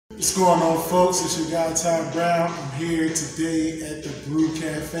What's going on, folks? It's your guy Ty Brown. I'm here today at the Brew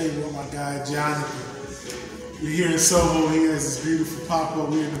Cafe with my guy Jonathan. We're here in SoHo. He has this beautiful pop-up.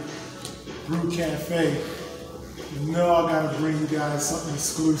 We're in the Brew Cafe. You know I gotta bring you guys something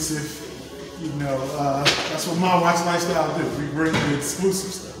exclusive. You know, that's what My Watch Lifestyle do. We bring the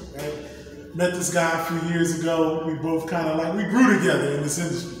exclusive stuff, right? Met this guy a few years ago. We both kind of like, we grew together in this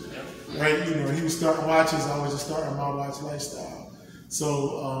industry, right? You know, he was starting watches. I was just starting My Watch Lifestyle.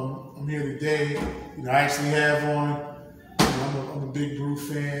 So I'm here today. You know, I actually have on. I'm a big Brew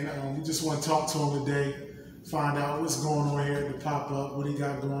fan. We just want to talk to him today, find out what's going on here at the pop-up, what he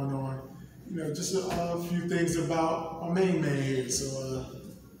got going on. You know, just a few things about our main man here. So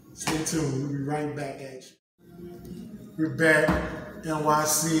stay tuned. We'll be right back at you. We're back,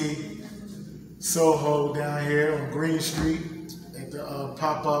 NYC SoHo down here on Green Street at the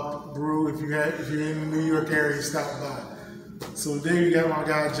pop-up brew. If you're in the New York area, stop by. So there you got my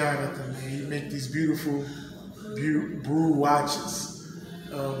guy Jonathan, man. He make these beautiful brew watches.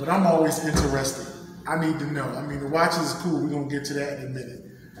 But I'm always interested. I need to know. I mean, the watches is cool. We're going to get to that in a minute.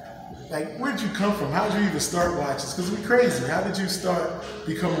 Like, where'd you come from? How did you even start watches? Because we're crazy. How did you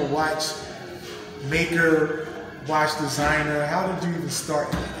become a watch maker, watch designer? How did you even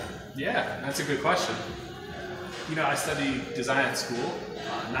start? Yeah, that's a good question. You know, I studied design at school,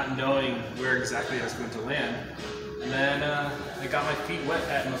 not knowing where exactly I was going to land. And then I got my feet wet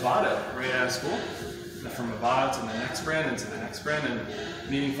at Movado right out of school. And from Movado to the next brand and to the next brand, and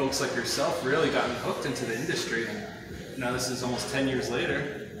meeting folks like yourself really got me hooked into the industry. And now this is almost 10 years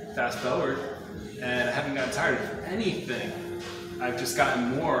later, fast forward, and I haven't gotten tired of anything. I've just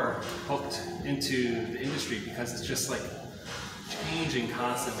gotten more hooked into the industry because it's just like changing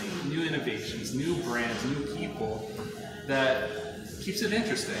constantly, new innovations, new brands, new people, that keeps it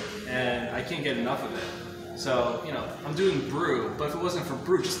interesting, and I can't get enough of it. So, you know, I'm doing brew, but if it wasn't for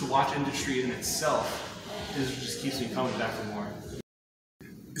brew, just the watch industry in itself, it just keeps me coming back for more.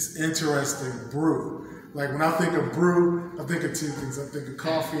 It's interesting, brew. Like when I think of brew, I think of two things. I think of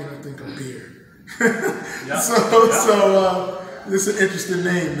coffee and I think of beer. So it's an interesting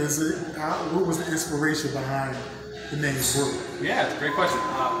name. What was the inspiration behind the name brew? Yeah, it's a great question.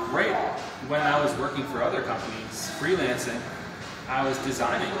 Right when I was working for other companies, freelancing, I was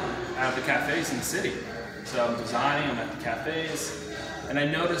designing at the cafes in the city. So I'm designing, I'm at the cafes, and I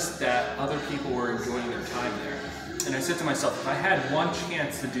noticed that other people were enjoying their time there. And I said to myself, if I had one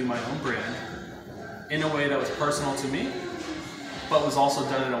chance to do my own brand in a way that was personal to me, but was also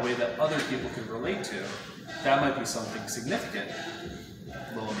done in a way that other people could relate to, that might be something significant.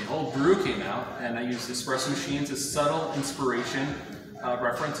 Lo and behold, brew came out, and I used espresso machines as subtle inspiration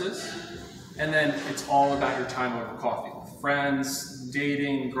references. And then it's all about your time over coffee. Friends,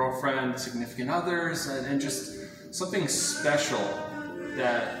 dating, girlfriend, significant others, and just something special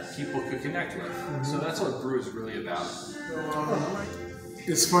that people could connect with. Mm-hmm. So that's what brew is really about.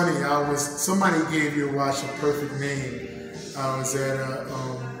 It's funny. Somebody gave your watch a perfect name. I was at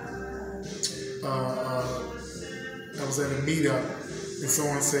a meetup, and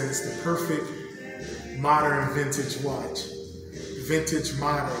someone said it's the perfect modern vintage watch. Vintage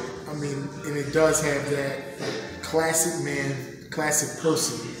modern. I mean, and it does have that classic man, classic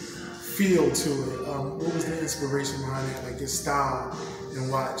person feel to it. What was the inspiration behind it? Like his style and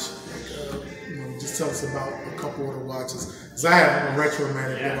watch. Like, you know, just tell us about a couple of the watches. Because I have a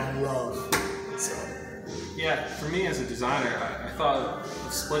Retromatic that I love. So. Yeah, for me as a designer, I thought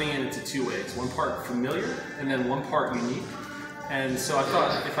of splitting it into two ways. One part familiar, and then one part unique. And so I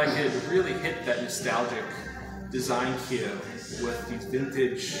thought if I could really hit that nostalgic design cue with these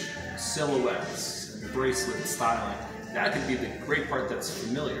vintage silhouettes and bracelet styling, that could be the great part that's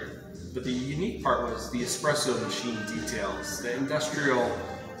familiar. But the unique part was the espresso machine details, the industrial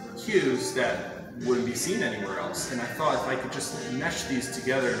cues that wouldn't be seen anywhere else. And I thought if I could just mesh these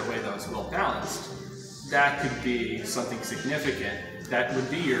together in a way that was well balanced, that could be something significant. That would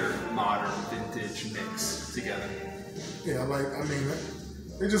be your modern vintage mix together. Yeah, I mean,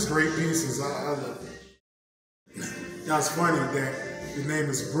 they're just great pieces. I love it. Now it's funny that the name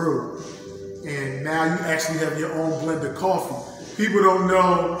is Brew, and now you actually have your own blend of coffee. People don't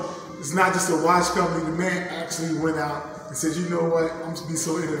know it's not just a watch company. The man actually went out and said, you know what, I'm going to be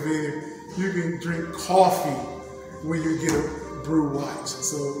so innovative. You can drink coffee when you get a Brew watch.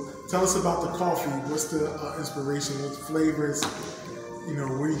 So tell us about the coffee. What's the inspiration? What flavors? You know,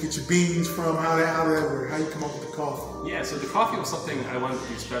 where you get your beans from? How did that work? How you come up with the coffee? Yeah, so the coffee was something I wanted to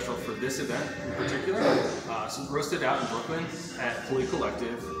do special for this event in particular. So roasted out in Brooklyn at Holy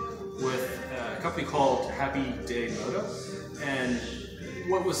Collective with a company called Happy Day Moto. And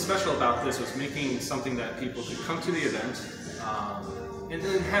what was special about this was making something that people could come to the event and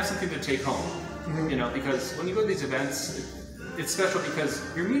then have something to take home. You know, because when you go to these events, it's special because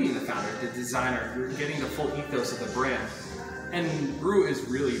you're meeting the founder, the designer, you're getting the full ethos of the brand. And Brew is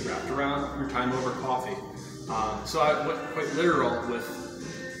really wrapped around your time over coffee. So I went quite literal with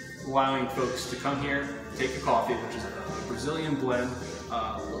allowing folks to come here, take a coffee, which is a Brazilian blend,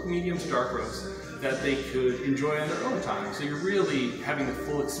 medium to dark roast, that they could enjoy on their own time. So you're really having the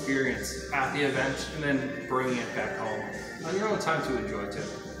full experience at the event and then bringing it back home on your own time to enjoy too.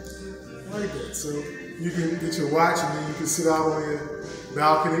 I like that. So you can get your watch and then you can sit out on your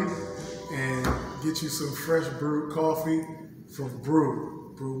balcony and get you some fresh brewed coffee from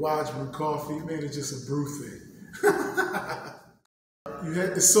Brew. Brew Watch, Brew Coffee. Man, it's just a brew thing.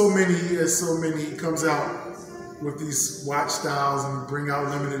 There's so many. He comes out with these watch styles and bring out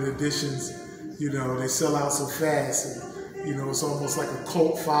limited editions. You know, they sell out so fast. And, you know, it's almost like a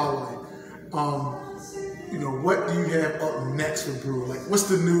cult following. You know, what do you have up next for Brew? Like, what's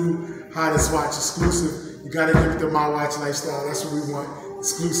the new hottest watch exclusive? You got to give it to My Watch Lifestyle. That's what we want,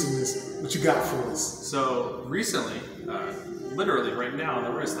 exclusiveness. What you got for us? So recently, literally right now on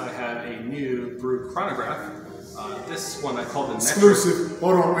the wrist, I have a new Brew Chronograph. This one I call the exclusive.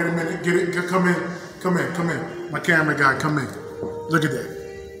 Hold on, wait a minute. Get it. Come in. My camera guy, come in. Look at that.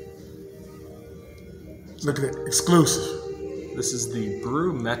 Look at that. Exclusive. This is the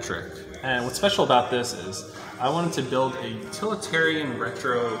Brew Metric. And what's special about this is I wanted to build a utilitarian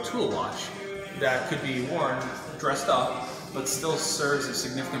retro tool watch that could be worn, dressed up, but still serves a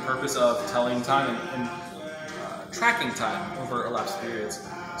significant purpose of telling time and tracking time over elapsed periods.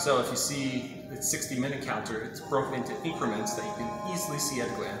 So if you see its 60-minute counter, it's broken into increments that you can easily see at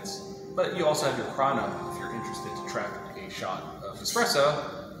a glance. But you also have your chrono if you're interested to track a shot of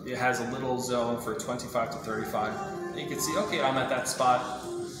espresso. It has a little zone for 25 to 35. And you can see, okay, I'm at that spot.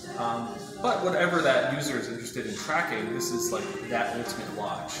 But whatever that user is interested in tracking, this is like that ultimate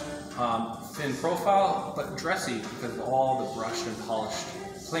watch. Thin profile, but dressy because of all the brushed and polished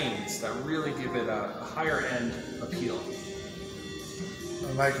planes that really give it a higher end appeal.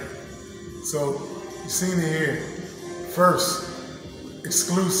 I like it. So you've seen it here. First,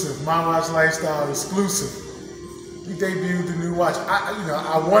 exclusive, My Watch Lifestyle exclusive. We debuted the new watch.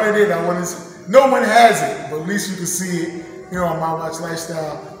 I wanted it. No one has it, but at least you can see it here on My Watch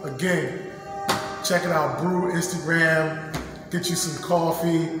Lifestyle. Again, check it out. Brew Instagram. Get you some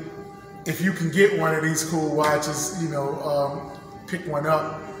coffee. If you can get one of these cool watches, pick one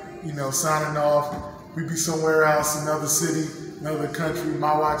up. Signing off. We be somewhere else, another city, another country.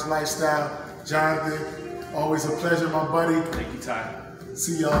 My Watch Lifestyle. Jonathan, always a pleasure, my buddy. Thank you, Ty.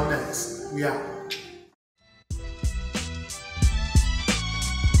 See y'all next. We out.